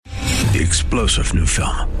the explosive new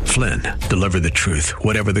film, Flynn, deliver the truth,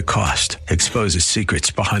 whatever the cost, exposes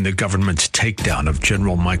secrets behind the government's takedown of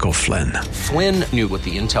General Michael Flynn. Flynn knew what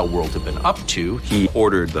the intel world had been up to. He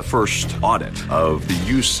ordered the first audit of the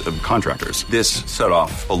use of contractors. This set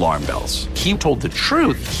off alarm bells. He told the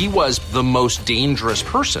truth. He was the most dangerous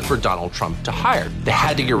person for Donald Trump to hire. They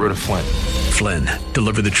had to get rid of Flynn. Flynn,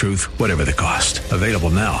 deliver the truth, whatever the cost. Available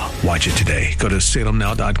now. Watch it today. Go to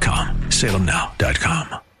salemnow.com.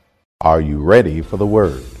 salemnow.com. Are you ready for the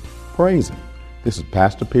word? Praise Him. This is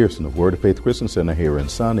Pastor Pearson of Word of Faith Christian Center here in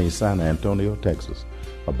sunny San Antonio, Texas,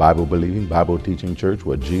 a Bible-believing, Bible-teaching church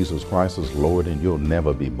where Jesus Christ is Lord and you'll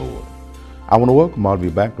never be bored. I want to welcome all of you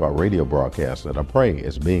back to our radio broadcast that I pray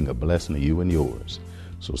is being a blessing to you and yours.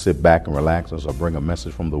 So sit back and relax as I bring a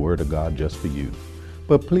message from the Word of God just for you.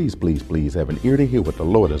 But please, please, please have an ear to hear what the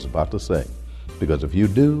Lord is about to say, because if you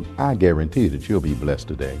do, I guarantee that you'll be blessed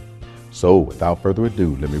today. So without further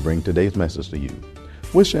ado, let me bring today's message to you.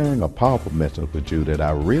 We're sharing a powerful message with you that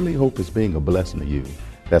I really hope is being a blessing to you.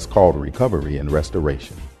 That's called recovery and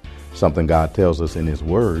restoration. Something God tells us in His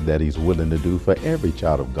Word that He's willing to do for every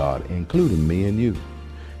child of God, including me and you.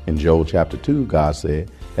 In Joel chapter 2, God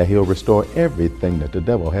said that He'll restore everything that the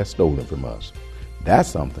devil has stolen from us. That's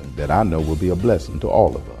something that I know will be a blessing to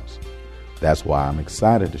all of us. That's why I'm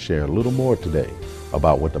excited to share a little more today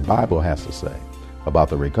about what the Bible has to say about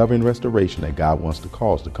the recovery and restoration that God wants to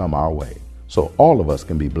cause to come our way, so all of us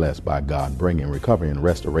can be blessed by God bringing recovery and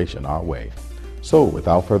restoration our way. So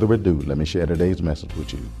without further ado, let me share today's message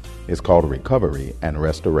with you. It's called recovery and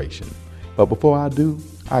restoration. But before I do,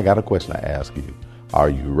 I got a question to ask you.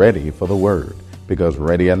 Are you ready for the word? Because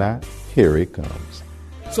ready or not, here it comes.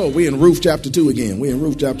 So we're in Ruth chapter 2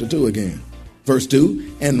 again. Verse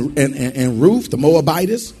 2, and Ruth, the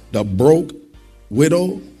Moabitess, the broke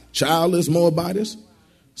widow, childless Moabitess,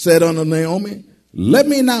 said unto Naomi, let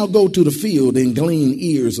me now go to the field and glean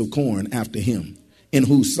ears of corn after him, in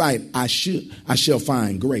whose sight I shall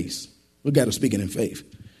find grace. Look at her speaking in faith.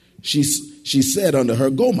 She said unto her,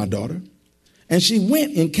 go, my daughter. And she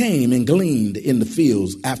went and came and gleaned in the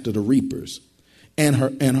fields after the reapers. And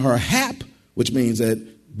her hap, which means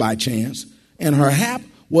that by chance, and her hap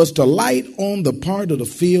was to light on the part of the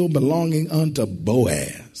field belonging unto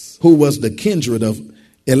Boaz, who was the kindred of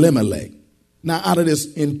Elimelech. Now, out of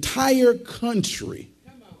this entire country,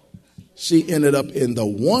 she ended up in the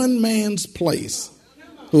one man's place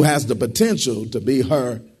who has the potential to be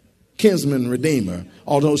her kinsman redeemer,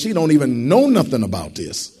 although she don't even know nothing about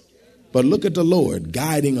this. But look at the Lord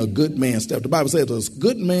guiding a good man's step. The Bible says those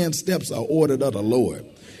good man's steps are ordered of the Lord.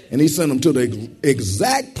 And He sent them to the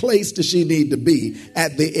exact place that she need to be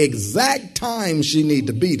at the exact time she need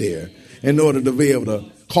to be there in order to be able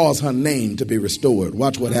to cause her name to be restored.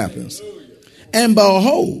 Watch what happens. And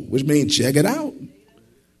behold, which means check it out.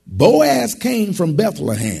 Boaz came from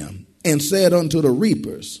Bethlehem and said unto the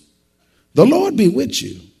reapers, the Lord be with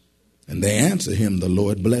you. And they answered him, the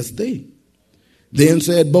Lord bless thee. Then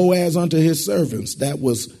said Boaz unto his servants that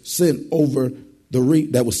was set over the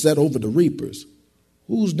reapers,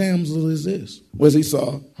 whose damsel is this? Was he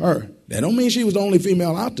saw her. That don't mean she was the only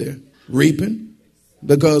female out there reaping,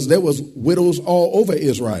 because there was widows all over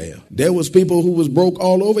Israel. There was people who was broke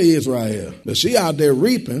all over Israel. But she out there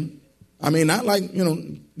reaping. I mean, not like,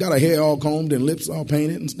 got her hair all combed and lips all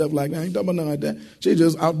painted and stuff like that. I ain't talking about nothing like that. She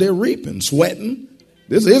just out there reaping, sweating.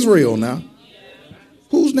 This is Israel now.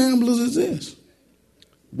 Whose damsel is this?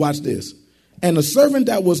 Watch this. And the servant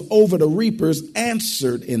that was over the reapers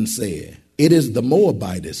answered and said, it is the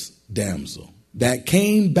Moabitess damsel that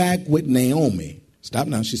came back with Naomi. Stop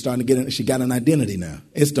now. She's starting to she got an identity now.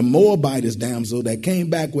 It's the Moabitess damsel that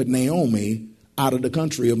came back with Naomi out of the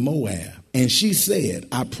country of Moab. And she said,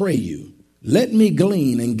 I pray you, let me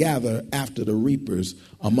glean and gather after the reapers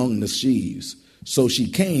among the sheaves. So she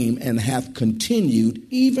came and hath continued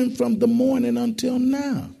even from the morning until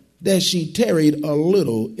now, that she tarried a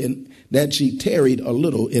little in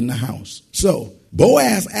the house. So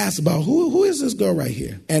Boaz asked about who is this girl right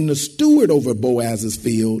here? And the steward over Boaz's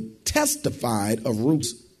field testified of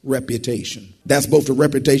Ruth's reputation. That's both the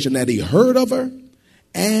reputation that he heard of her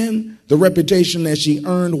and the reputation that she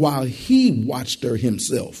earned while he watched her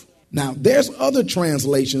himself. Now, there's other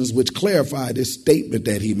translations which clarify this statement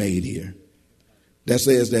that he made here. That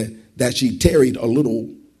says that she tarried a little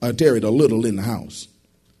in the house.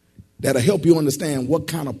 That'll help you understand what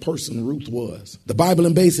kind of person Ruth was. The Bible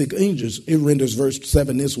in basic English, it renders verse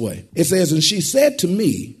 7 this way. It says, and she said to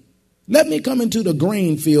me, let me come into the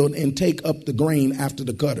grain field and take up the grain after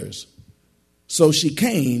the cutters. So she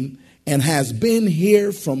came and has been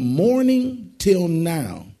here from morning till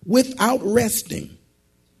now without resting,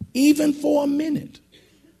 even for a minute.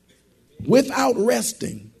 without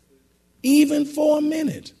resting, even for a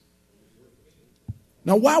minute.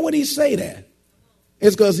 Now, why would he say that?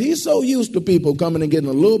 It's because he's so used to people coming and getting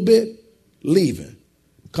a little bit, leaving.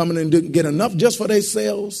 Coming and get enough just for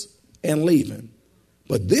themselves and leaving.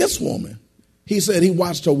 But this woman, he said he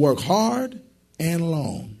watched her work hard and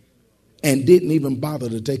long and didn't even bother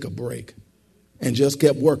to take a break and just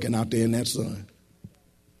kept working out there in that sun.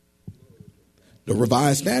 The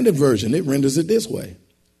Revised Standard Version, it renders it this way.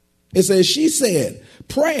 It says, she said,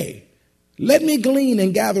 pray, let me glean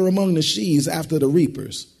and gather among the sheaves after the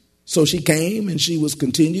reapers. So she came and she was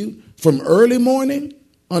continued from early morning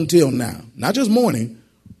until now. Not just morning,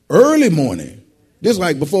 early morning. This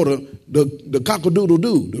like before the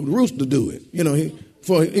cock-a-doodle-doo, the rooster do it. You know,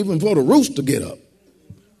 even before the rooster get up.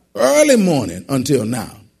 Early morning until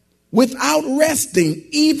now. Without resting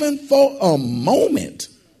even for a moment.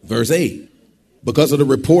 Verse 8. Because of the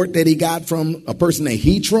report that he got from a person that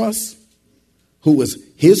he trusts, who was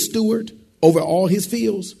his steward over all his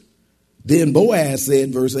fields. Then Boaz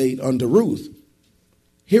said, verse 8, unto Ruth,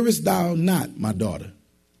 hearest thou not, my daughter?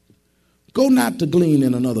 Go not to glean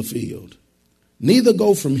in another field, neither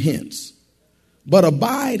go from hence, but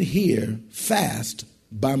abide here fast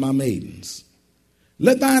by my maidens.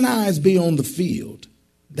 Let thine eyes be on the field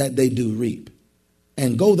that they do reap,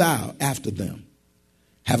 and go thou after them.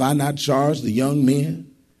 Have I not charged the young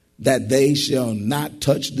men that they shall not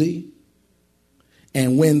touch thee?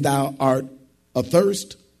 And when thou art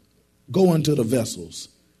athirst, go unto the vessels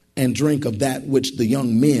and drink of that which the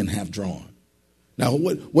young men have drawn. Now,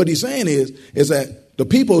 what he's saying is that the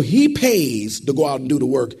people he pays to go out and do the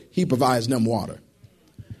work, he provides them water.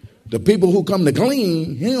 The people who come to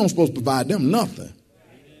glean, he ain't supposed to provide them nothing.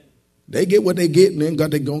 They get what they get and then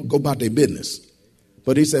they go about their business.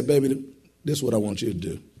 But he said, baby, this is what I want you to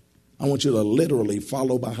do. I want you to literally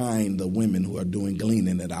follow behind the women who are doing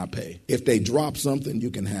gleaning that I pay. If they drop something, you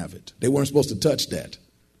can have it. They weren't supposed to touch that.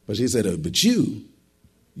 But she said, but you,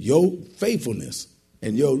 your faithfulness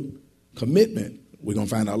and your commitment, we're going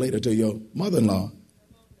to find out later, to your mother-in-law,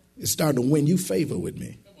 is starting to win you favor with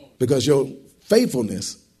me. Because your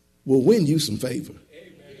faithfulness will win you some favor.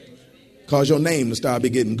 Cause your name to start be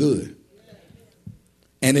getting good.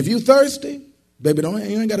 And if you thirsty, baby, you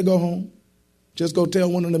ain't got to go home. Just go tell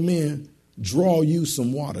one of the men, draw you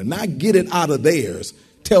some water. Not get it out of theirs.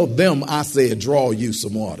 Tell them I said, draw you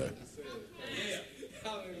some water.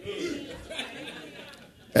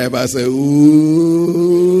 Everybody say, ooh,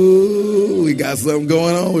 we got something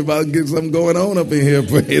going on. We about to get something going on up in here.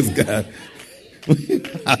 Praise God. We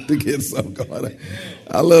about to get something going on.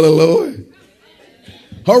 I love the Lord.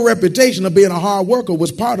 Her reputation of being a hard worker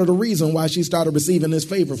was part of the reason why she started receiving this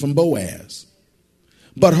favor from Boaz.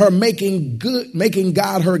 But her making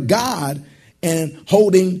God her God and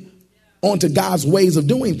holding onto God's ways of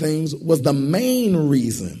doing things was the main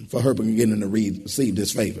reason for her beginning to receive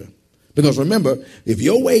this favor. Because remember, if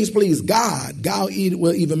your ways please God, God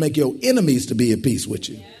will even make your enemies to be at peace with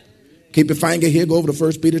you. Keep your finger here. Go over to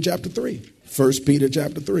 1 Peter chapter 3. 1 Peter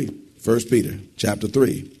chapter 3. 1 Peter chapter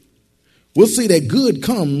 3. We'll see that good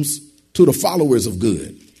comes to the followers of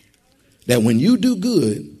good. That when you do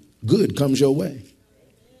good, good comes your way.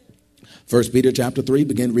 1 Peter chapter 3,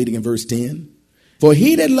 begin reading in verse 10. For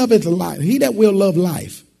he that loveth life, he that will love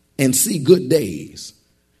life and see good days.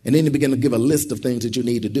 And then he begin to give a list of things that you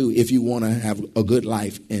need to do if you want to have a good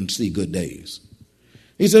life and see good days.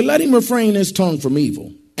 He said, let him refrain his tongue from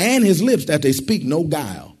evil and his lips that they speak no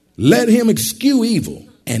guile. Let him eschew evil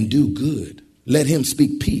and do good. Let him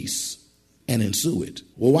speak peace and ensue it.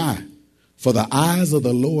 Well, why? For the eyes of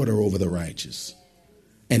the Lord are over the righteous,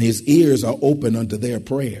 and his ears are open unto their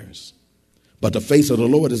prayers. But the face of the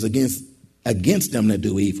Lord is against them that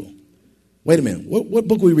do evil. Wait a minute. What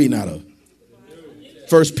book are we reading out of?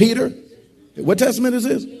 1 Peter? What testament is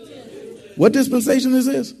this? What dispensation is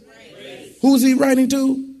this? Who's he writing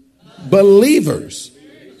to? Believers.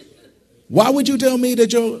 Why would you tell me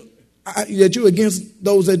that you're against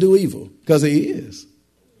those that do evil? Because he is.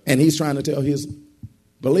 And he's trying to tell his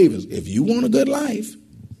believers, if you want a good life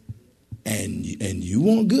and you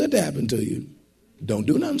want good to happen to you, don't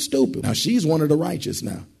do nothing stupid. Now, she's one of the righteous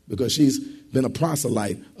now because she's been a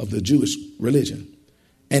proselyte of the Jewish religion.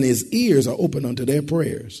 And his ears are open unto their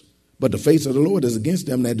prayers. But the face of the Lord is against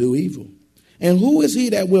them that do evil. And who is he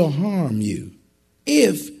that will harm you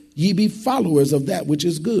if ye be followers of that which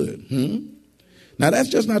is good? Now, that's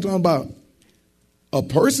just not talking about a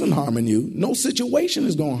person harming you. No situation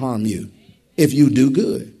is going to harm you if you do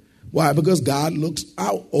good. Why? Because God looks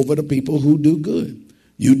out over the people who do good.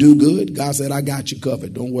 You do good, God said, I got you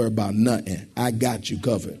covered. Don't worry about nothing. I got you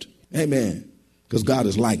covered. Amen. Because God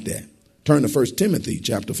is like that. Turn to 1 Timothy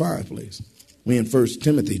chapter 5, please. We in 1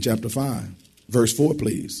 Timothy chapter 5, verse 4,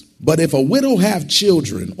 please. But if a widow have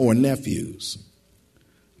children or nephews,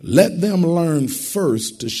 let them learn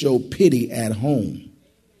first to show pity at home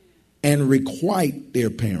and requite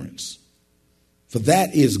their parents, for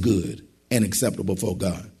that is good and acceptable for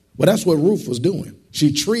God. Well, that's what Ruth was doing.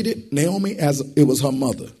 She treated Naomi as it was her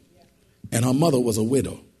mother, and her mother was a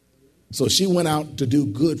widow. So she went out to do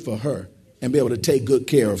good for her and be able to take good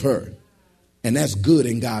care of her. And that's good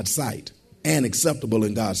in God's sight and acceptable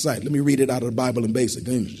in God's sight. Let me read it out of the Bible in basic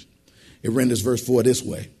English. It renders verse 4 this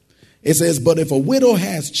way. It says, but if a widow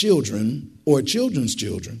has children or children's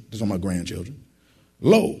children, these are my grandchildren,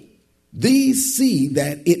 lo, these see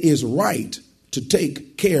that it is right to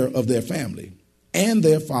take care of their family and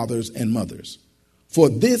their fathers and mothers, for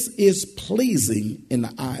this is pleasing in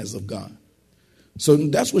the eyes of God. So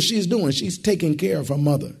that's what she's doing. She's taking care of her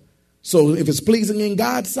mother. So if it's pleasing in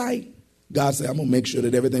God's sight, God said, I'm going to make sure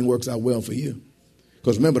that everything works out well for you.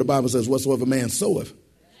 Because remember, the Bible says, whatsoever man soweth,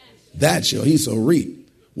 that shall he so reap.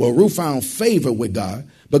 Well, Ruth found favor with God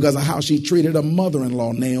because of how she treated her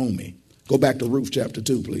mother-in-law, Naomi. Go back to Ruth chapter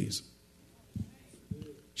 2, please.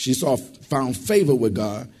 She found favor with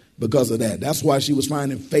God because of that. That's why she was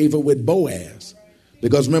finding favor with Boaz.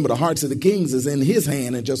 Because remember, the hearts of the kings is in his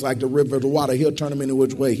hand, and just like the river of the water, he'll turn them in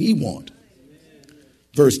which way he wants.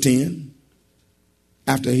 Verse 10.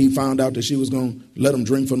 After he found out that she was going to let him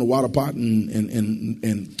drink from the water pot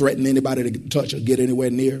and threaten anybody to touch or get anywhere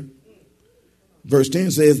near. Verse 10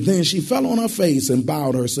 says, then she fell on her face and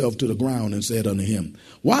bowed herself to the ground and said unto him,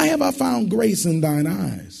 why have I found grace in thine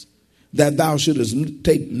eyes, that thou shouldest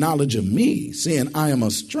take knowledge of me, seeing I am a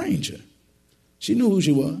stranger? She knew who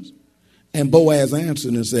she was. And Boaz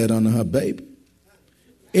answered and said unto her, baby,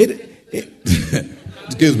 excuse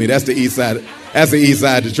me, that's the east side. That's the east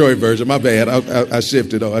side Detroit version. My bad. I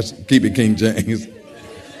shifted. I keep it King James.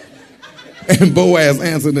 And Boaz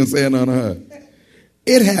answered and said unto her,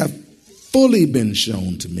 it hath fully been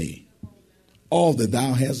shown to me all that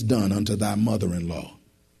thou hast done unto thy mother-in-law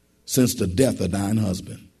since the death of thine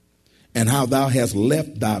husband, and how thou hast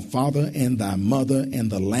left thy father and thy mother and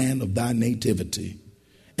the land of thy nativity,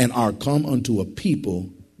 and art come unto a people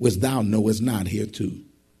which thou knowest not hereto.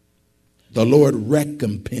 The Lord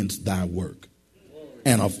recompense thy work,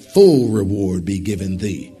 and a full reward be given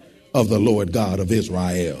thee of the Lord God of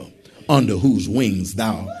Israel, under whose wings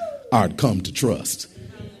thou art come to trust.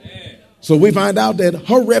 So we find out that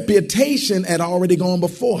her reputation had already gone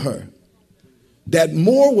before her. That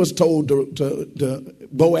more was told to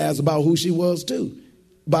Boaz about who she was too,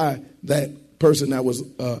 by that person that was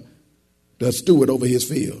the steward over his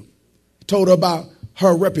field. Told her about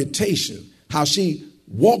her reputation, how she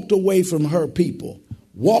walked away from her people,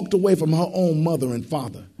 walked away from her own mother and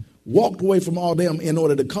father, walked away from all them in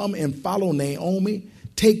order to come and follow Naomi,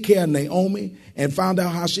 take care of Naomi, and found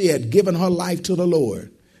out how she had given her life to the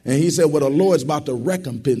Lord. And he said, well, the Lord's about to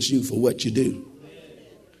recompense you for what you do.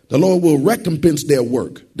 The Lord will recompense their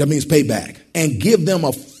work. That means pay back and give them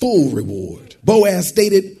a full reward. Boaz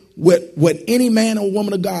stated what any man or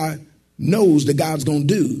woman of God knows that God's going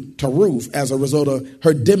to do to Ruth as a result of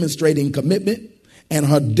her demonstrating commitment and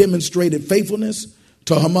her demonstrated faithfulness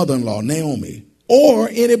to her mother-in-law, Naomi, or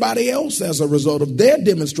anybody else as a result of their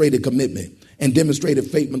demonstrated commitment and demonstrated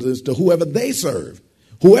faithfulness to whoever they serve,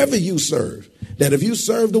 whoever you serve. That if you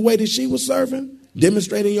serve the way that she was serving,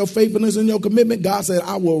 demonstrating your faithfulness and your commitment, God said,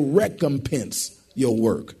 I will recompense your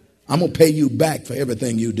work. I'm going to pay you back for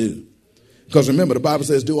everything you do. Because remember, the Bible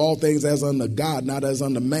says, do all things as unto God, not as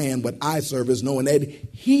unto man, but eye service, knowing that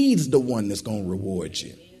he's the one that's going to reward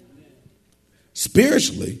you.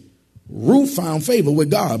 Spiritually, Ruth found favor with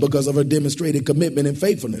God because of her demonstrated commitment and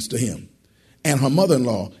faithfulness to him and her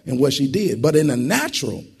mother-in-law and what she did. But in the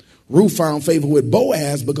natural, Ruth found favor with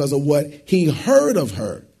Boaz because of what he heard of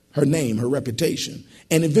her name, her reputation,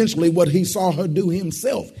 and eventually what he saw her do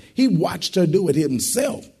himself. He watched her do it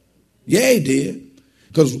himself. Yeah, he did.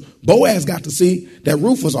 Because Boaz got to see that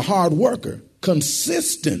Ruth was a hard worker,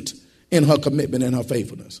 consistent in her commitment and her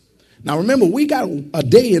faithfulness. Now, remember, we got a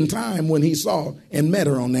day and time when he saw and met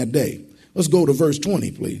her on that day. Let's go to verse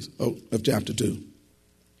 20, please, of chapter 2.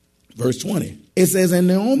 Verse 20. It says, and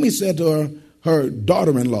Naomi said to her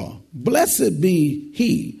daughter-in-law, blessed be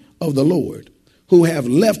he of the Lord, who have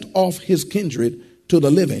left off his kindred to the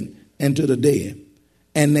living and to the dead.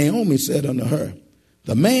 And Naomi said unto her,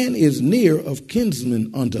 the man is near of kinsman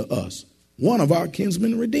unto us, one of our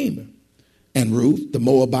kinsmen redeemer. And Ruth, the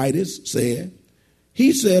Moabitess, said,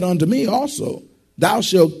 he said unto me also, thou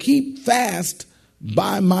shalt keep fast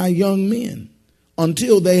by my young men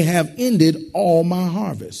until they have ended all my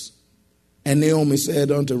harvest. And Naomi said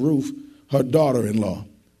unto Ruth, her daughter-in-law,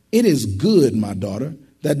 it is good, my daughter,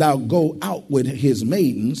 that thou go out with his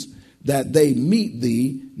maidens, that they meet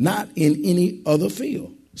thee not in any other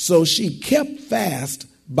field. So she kept fast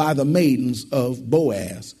by the maidens of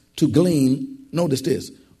Boaz to glean, notice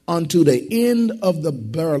this, unto the end of the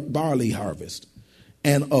barley harvest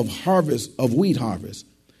and of wheat harvest,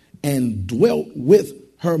 and dwelt with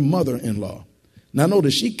her mother-in-law. Now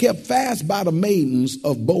notice, she kept fast by the maidens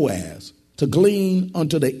of Boaz to glean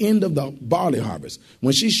unto the end of the barley harvest.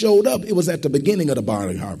 When she showed up, it was at the beginning of the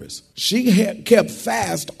barley harvest. She had kept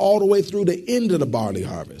fast all the way through the end of the barley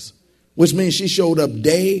harvest, which means she showed up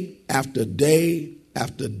day after day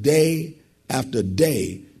after day after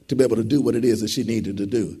day to be able to do what it is that she needed to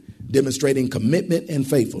do, demonstrating commitment and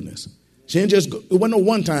faithfulness. She didn't just, it wasn't a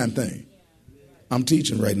one-time thing. I'm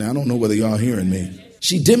teaching right now. I don't know whether y'all hearing me.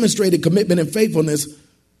 She demonstrated commitment and faithfulness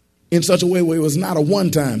in such a way where it was not a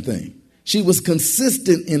one-time thing. She was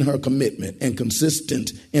consistent in her commitment and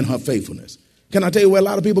consistent in her faithfulness. Can I tell you where a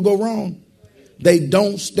lot of people go wrong? They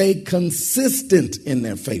don't stay consistent in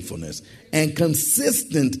their faithfulness and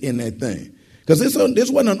consistent in their thing. Because this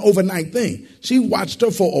wasn't an overnight thing. She watched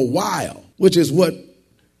her for a while, which is what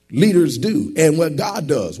leaders do and what God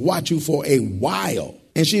does, watch you for a while.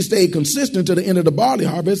 And she stayed consistent to the end of the barley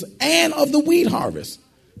harvest and of the wheat harvest.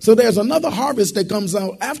 So there's another harvest that comes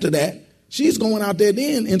out after that. She's going out there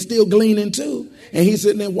then and still gleaning too. And he's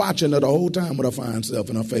sitting there watching her the whole time with her fine self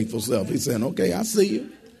and her faithful self. He's saying, okay, I see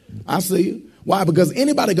you. I see you. Why? Because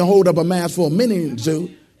anybody can hold up a mask for a minute or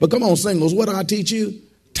two. But come on, singles, what do I teach you?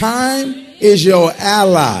 Time is your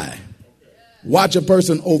ally. Watch a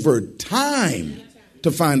person over time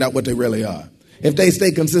to find out what they really are. If they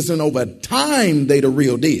stay consistent over time, they the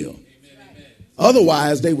real deal.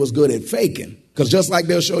 Otherwise, they was good at faking. Because just like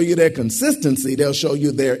they'll show you their consistency, they'll show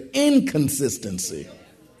you their inconsistency.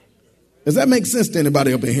 Does that make sense to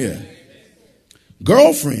anybody up in here?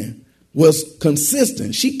 Girlfriend was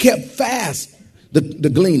consistent. She kept fast the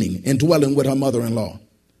gleaning and dwelling with her mother-in-law.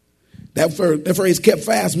 That phrase kept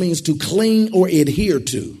fast means to cling or adhere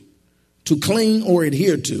to. To cling or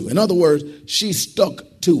adhere to. In other words, she stuck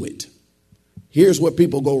to it. Here's where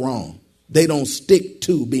people go wrong. They don't stick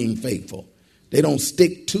to being faithful. They don't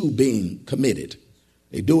stick to being committed.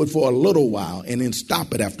 They do it for a little while and then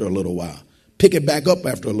stop it after a little while. Pick it back up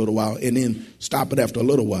after a little while and then stop it after a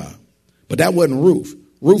little while. But that wasn't Ruth.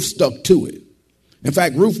 Ruth stuck to it. In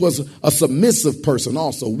fact, Ruth was a submissive person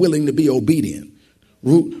also, willing to be obedient.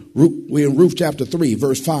 We're in Ruth chapter 3,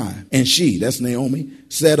 verse 5. And she, that's Naomi,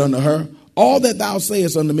 said unto her, all that thou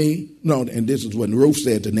sayest unto me, no, and this is what Ruth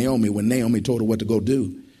said to Naomi when Naomi told her what to go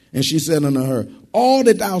do. And she said unto her, all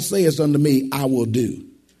that thou sayest unto me, I will do.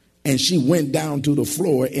 And she went down to the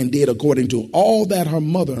floor and did according to all that her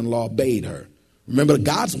mother-in-law bade her. Remember,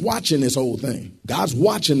 God's watching this whole thing. God's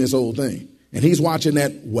watching this whole thing. And he's watching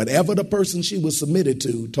that whatever the person she was submitted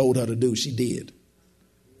to told her to do, she did.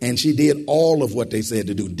 And she did all of what they said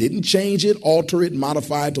to do. Didn't change it, alter it,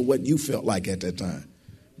 modify it to what you felt like at that time.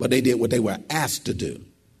 But they did what they were asked to do.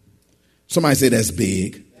 Somebody say that's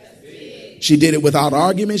big. She did it without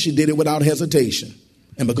argument. She did it without hesitation.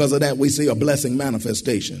 And because of that, we see a blessing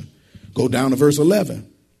manifestation. Go down to verse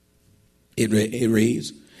 11. It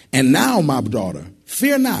reads, and now, my daughter,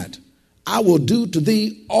 fear not. I will do to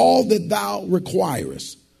thee all that thou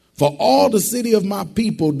requirest. For all the city of my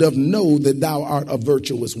people doth know that thou art a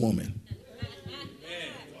virtuous woman.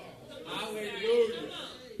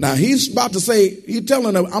 Now he's about to say, he's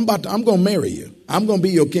telling her, I'm going to marry you. I'm going to be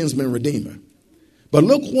your kinsman redeemer. But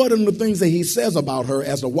look what are the things that he says about her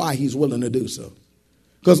as to why he's willing to do so.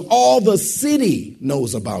 Because all the city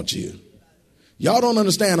knows about you. Y'all don't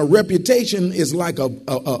understand. A reputation is like a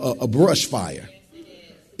brush fire.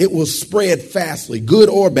 It will spread fastly, good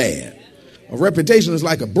or bad. A reputation is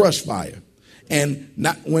like a brush fire. And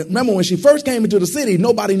remember when she first came into the city,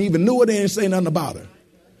 nobody even knew her. They didn't say nothing about her.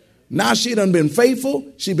 Now she done been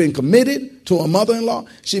faithful. She been committed to her mother-in-law.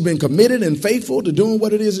 She been committed and faithful to doing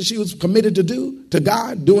what it is that she was committed to do to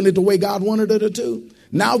God, doing it the way God wanted her to do.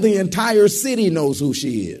 Now the entire city knows who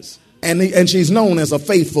she is. And she's known as a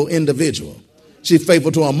faithful individual. She's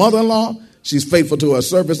faithful to her mother-in-law. She's faithful to her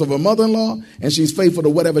service of her mother-in-law. And she's faithful to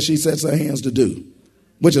whatever she sets her hands to do,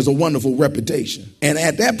 which is a wonderful reputation. And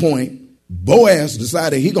at that point, Boaz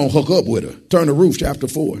decided he going to hook up with her. Turn to Ruth chapter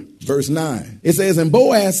 4, verse 9. It says, and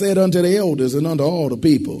Boaz said unto the elders and unto all the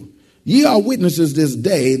people, ye are witnesses this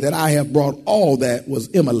day that I have brought all that was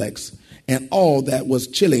Elimelech's and all that was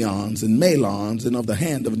Chilion's and Mahlon's and of the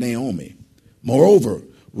hand of Naomi. Moreover,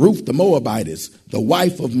 Ruth the Moabitess, the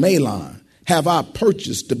wife of Mahlon, have I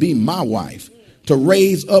purchased to be my wife, to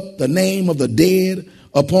raise up the name of the dead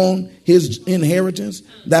upon his inheritance,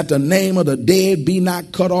 that the name of the dead be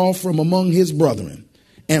not cut off from among his brethren.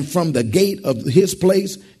 And from the gate of his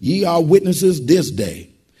place ye are witnesses this day.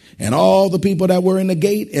 And all the people that were in the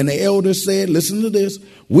gate and the elders said, listen to this,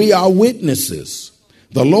 we are witnesses.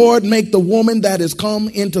 The Lord make the woman that is come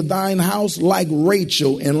into thine house like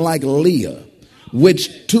Rachel and like Leah,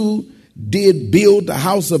 which two did build the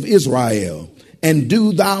house of Israel. And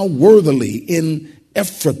do thou worthily in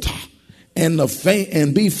Ephratah,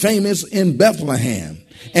 and be famous in Bethlehem.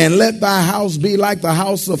 And let thy house be like the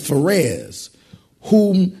house of Pharez,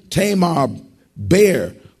 whom Tamar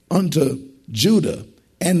bare unto Judah,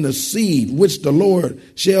 and the seed which the Lord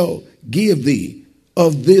shall give thee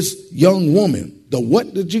of this young woman. The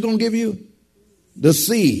what did you gonna give you? The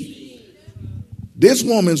seed. This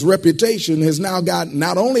woman's reputation has now got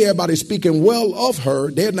not only everybody speaking well of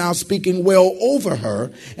her, they're now speaking well over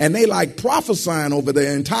her, and they like prophesying over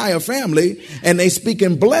their entire family, and they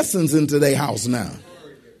speaking blessings into their house now.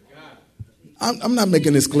 I'm not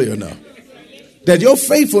making this clear enough. That your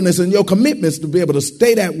faithfulness and your commitments to be able to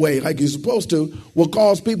stay that way like you're supposed to will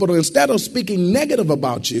cause people to, instead of speaking negative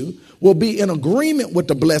about you, will be in agreement with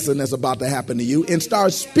the blessing that's about to happen to you and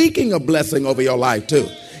start speaking a blessing over your life too.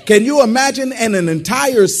 Can you imagine in an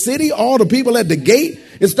entire city, all the people at the gate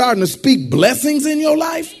is starting to speak blessings in your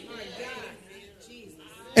life?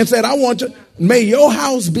 And said, I want you, may your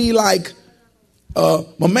house be like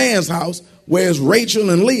my man's house, whereas Rachel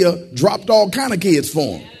and Leah dropped all kind of kids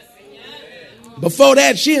for him. Before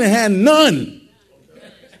that, she didn't have none.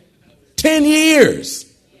 10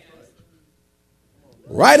 years.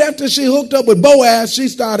 Right after she hooked up with Boaz, she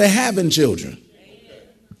started having children.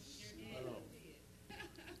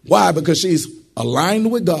 Why? Because she's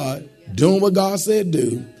aligned with God, doing what God said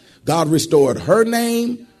do. God restored her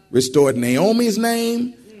name, restored Naomi's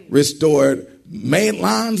name, restored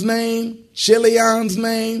Mahlon's name, Chilion's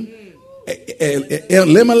name,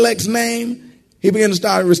 Elimelech's name. He began to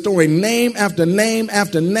start restoring name after name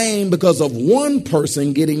after name because of one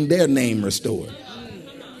person getting their name restored.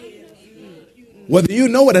 Whether you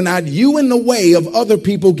know it or not, you in the way of other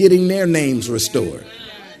people getting their names restored.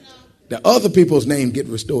 The other people's name get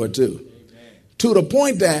restored too. To the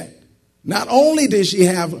point that not only did she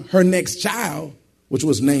have her next child, which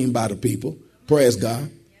was named by the people, praise God,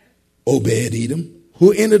 Obed-Edom,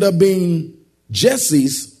 who ended up being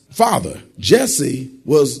Jesse's father. Jesse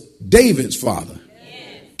was David's father.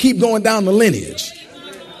 Keep going down the lineage.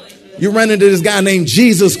 You run into this guy named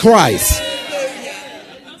Jesus Christ,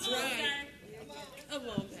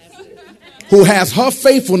 who has her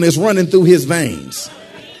faithfulness running through his veins.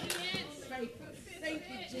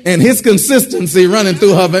 And his consistency running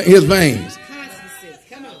through his veins.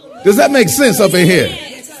 Does that make sense up in here?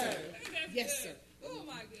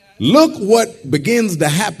 Look what begins to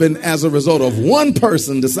happen as a result of one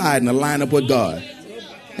person deciding to line up with God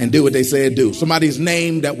and do what they said do. Somebody's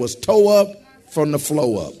name that was toe up from the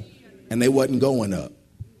flow up, and they wasn't going up.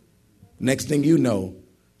 Next thing you know,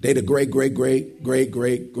 they the great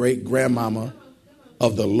grandmama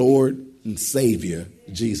of the Lord and Savior,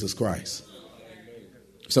 Jesus Christ.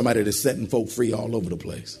 Somebody that's setting folk free all over the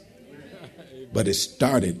place. But it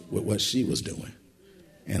started with what she was doing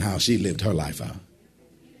and how she lived her life out.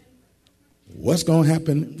 What's going to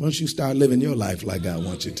happen once you start living your life like God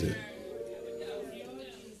wants you to?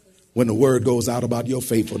 When the word goes out about your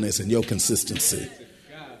faithfulness and your consistency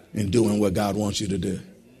in doing what God wants you to do.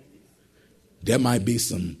 There might be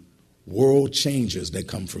some world changes that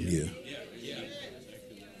come from you.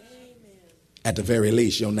 At the very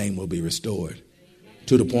least, your name will be restored.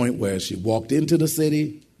 To the point where she walked into the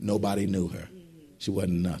city, nobody knew her. She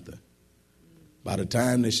wasn't nothing. By the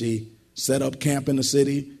time that she set up camp in the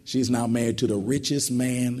city, she's now married to the richest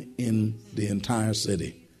man in the entire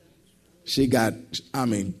city. She got,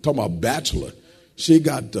 talking about bachelor. She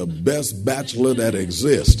got the best bachelor that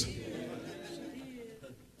exists.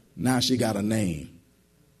 Now she got a name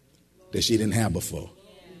that she didn't have before.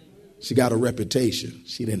 She got a reputation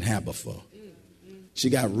she didn't have before. She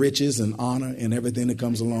got riches and honor and everything that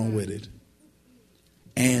comes along with it.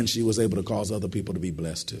 And she was able to cause other people to be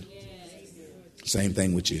blessed too. Same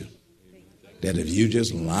thing with you. That if you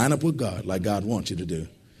just line up with God like God wants you to do,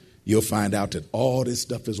 you'll find out that all this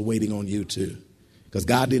stuff is waiting on you too. Because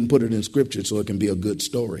God didn't put it in scripture so it can be a good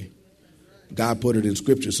story. God put it in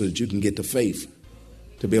scripture so that you can get the faith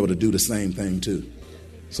to be able to do the same thing too.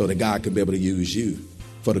 So that God can be able to use you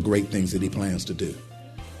for the great things that he plans to do.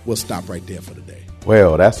 We'll stop right there for today.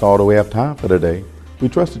 Well, that's all that we have time for today. We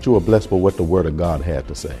trust that you are blessed by what the Word of God had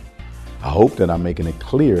to say. I hope that I'm making it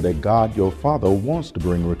clear that God, your Father, wants to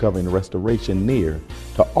bring recovery and restoration near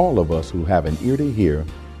to all of us who have an ear to hear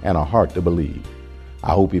and a heart to believe.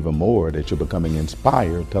 I hope even more that you're becoming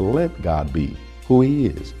inspired to let God be who He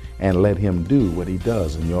is and let Him do what He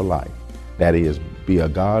does in your life. That is, be a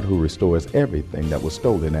God who restores everything that was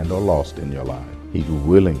stolen and or lost in your life. He's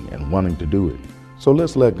willing and wanting to do it. So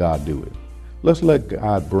let's let God do it. Let's let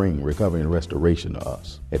God bring recovery and restoration to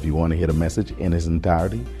us. If you want to hear the message in its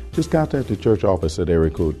entirety, just contact the church office at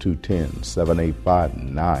area code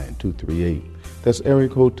 210-785-9238. That's area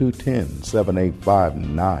code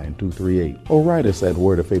 210-785-9238. Or write us at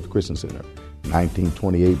Word of Faith Christian Center,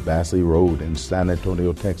 1928 Bassey Road in San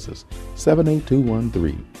Antonio, Texas,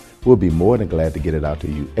 78213. We'll be more than glad to get it out to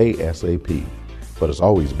you ASAP. But it's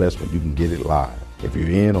always best when you can get it live. If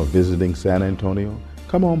you're in or visiting San Antonio,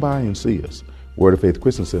 come on by and see us. Word of Faith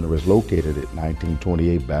Christian Center is located at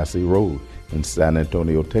 1928 Bassey Road in San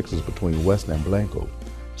Antonio, Texas, between West and Blanco.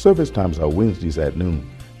 Service times are Wednesdays at noon,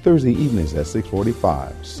 Thursday evenings at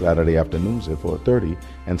 6:45, Saturday afternoons at 4:30,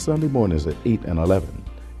 and Sunday mornings at 8 and 11.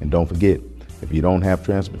 And don't forget, if you don't have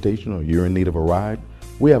transportation or you're in need of a ride,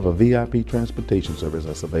 we have a VIP transportation service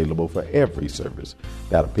that's available for every service.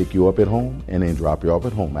 That'll pick you up at home and then drop you off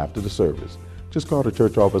at home after the service. Just call the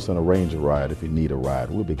church office and arrange a ride if you need a ride.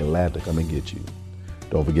 We'll be glad to come and get you.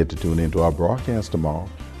 Don't forget to tune in to our broadcast tomorrow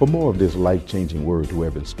for more of this life-changing word we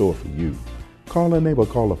have in store for you. Call a neighbor,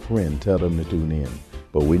 call a friend, tell them to tune in.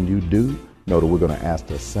 But when you do, know that we're going to ask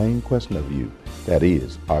the same question of you. That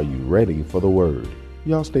is, are you ready for the word?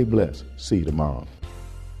 Y'all stay blessed. See you tomorrow.